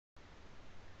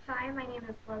Hi, my name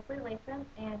is Leslie Latham,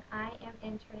 and I am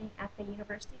interning at the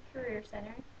University Career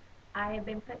Center. I have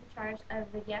been put in charge of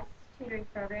the YES tutoring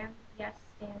program. YES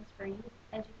stands for Youth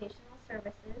Educational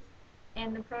Services,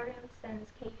 and the program sends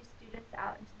KU students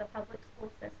out into the public school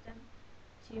system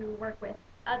to work with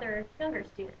other younger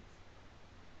students.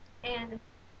 And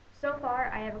so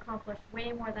far, I have accomplished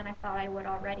way more than I thought I would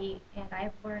already, and I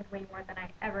have learned way more than I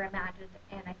ever imagined,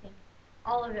 and I think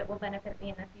all of it will benefit me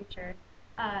in the future.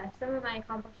 Some of my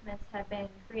accomplishments have been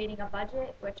creating a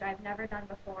budget, which I've never done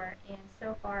before, and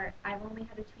so far I've only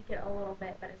had to tweak it a little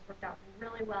bit, but it's worked out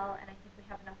really well, and I think we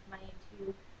have enough money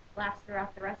to last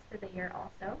throughout the rest of the year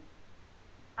also.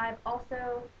 I've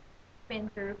also been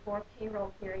through 4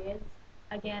 payroll periods.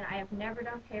 Again, I have never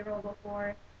done payroll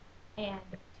before, and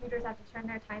tutors have to turn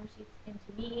their timesheets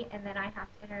into me, and then I have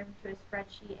to enter them into a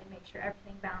spreadsheet and make sure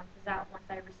everything balances out once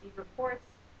I receive reports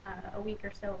a week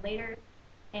or so later.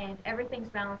 And everything's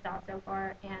balanced out so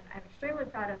far, and I'm extremely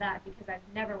proud of that because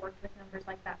I've never worked with numbers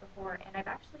like that before, and I've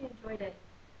actually enjoyed it.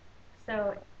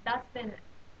 So that's been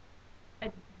a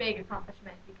big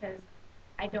accomplishment because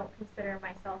I don't consider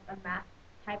myself a math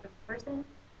type of person,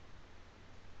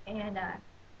 and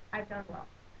I've done well.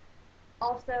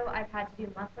 Also, I've had to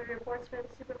do monthly reports for the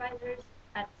supervisors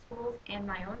at schools and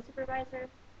my own supervisor,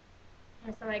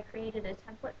 and so I created a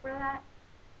template for that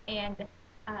and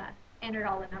entered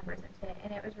all the numbers into it,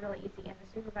 and it was really easy, and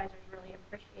the supervisors really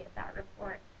appreciate that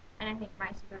report, and I think my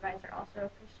supervisor also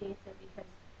appreciates it because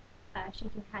she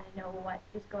can kind of know what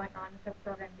is going on with the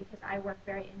program because I work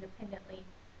very independently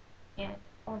and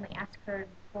only ask her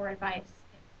for advice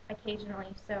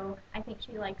occasionally, so I think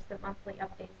she likes the monthly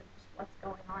updates of just what's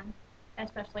going on,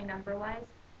 especially number-wise.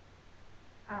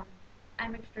 Um,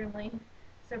 I'm extremely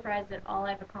surprised at all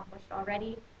I've accomplished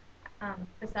already,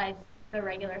 besides the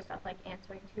regular stuff like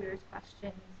answering tutors'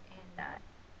 questions and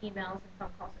emails and phone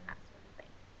calls and that sort of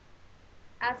thing.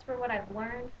 As for what I've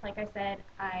learned, like I said,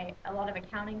 a lot of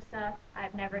accounting stuff.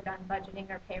 I've never done budgeting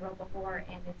or payroll before,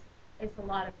 and it's a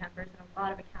lot of numbers and a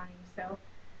lot of accounting, so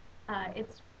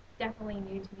it's definitely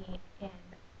new to me, and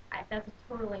that's a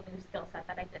totally new skill set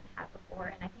that I didn't have before,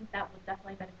 and I think that will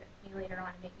definitely benefit me later on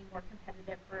and make me more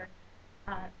competitive for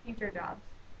future jobs.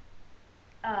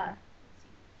 Let's see.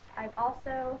 I've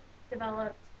also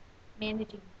developed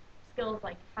managing skills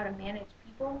like how to manage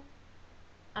people.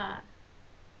 Uh,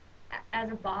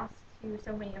 as a boss to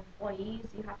so many employees,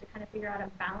 you have to kind of figure out a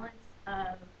balance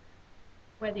of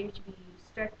whether you should be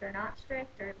strict or not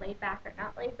strict, or laid back or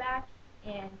not laid back,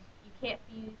 and you can't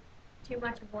be too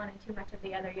much of one and too much of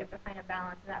the other. You have to find a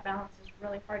balance, and that balance is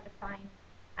really hard to find.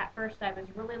 At first, I was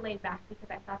really laid back because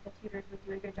I thought the tutors would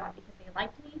do a good job because they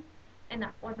liked me, and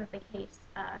that wasn't the case.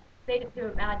 They didn't do a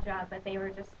bad job, but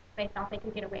they thought they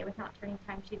could get away with not turning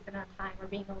timesheets in on time or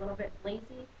being a little bit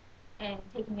lazy and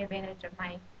taking advantage of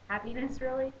my happiness,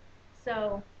 really.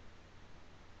 So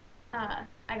I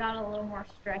got a little more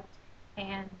strict,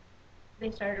 and they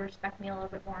started to respect me a little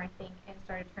bit more, I think, and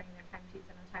started turning their timesheets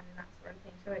in on time and that sort of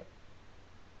thing. So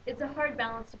it's a hard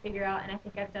balance to figure out, and I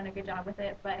think I've done a good job with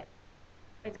it, but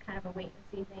it's kind of a wait and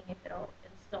see thing if it'll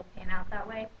still pan out that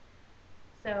way.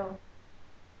 So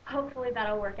hopefully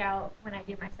that'll work out when I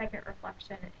do my second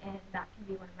reflection, and that can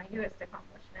be one of my newest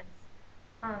accomplishments.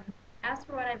 Um, as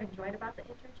for what I've enjoyed about the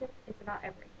internship, it's about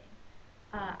everything.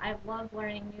 I've loved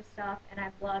learning new stuff, and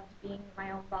I've loved being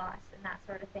my own boss and that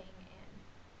sort of thing,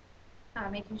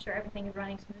 and making sure everything is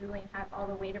running smoothly and have all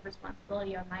the weight of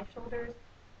responsibility on my shoulders.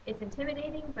 It's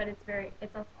intimidating, but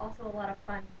it's also a lot of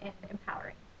fun and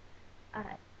empowering. Uh,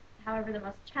 However, the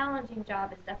most challenging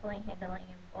job is definitely handling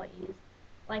employees.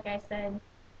 Like I said,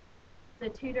 the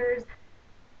tutors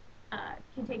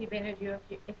can take advantage of you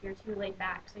if you're too laid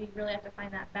back, so you really have to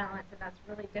find that balance, and that's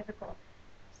really difficult.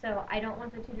 So I don't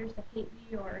want the tutors to hate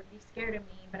me or be scared of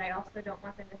me, but I also don't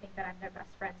want them to think that I'm their best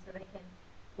friend so they can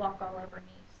walk all over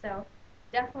me. So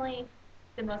definitely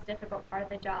the most difficult part of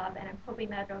the job, and I'm hoping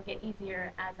that it'll get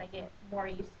easier as I get more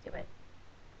used to it.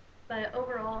 But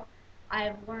overall,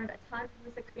 I've learned a ton from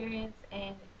this experience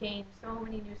and gained so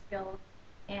many new skills,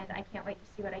 and I can't wait to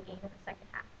see what I gain in the second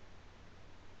half.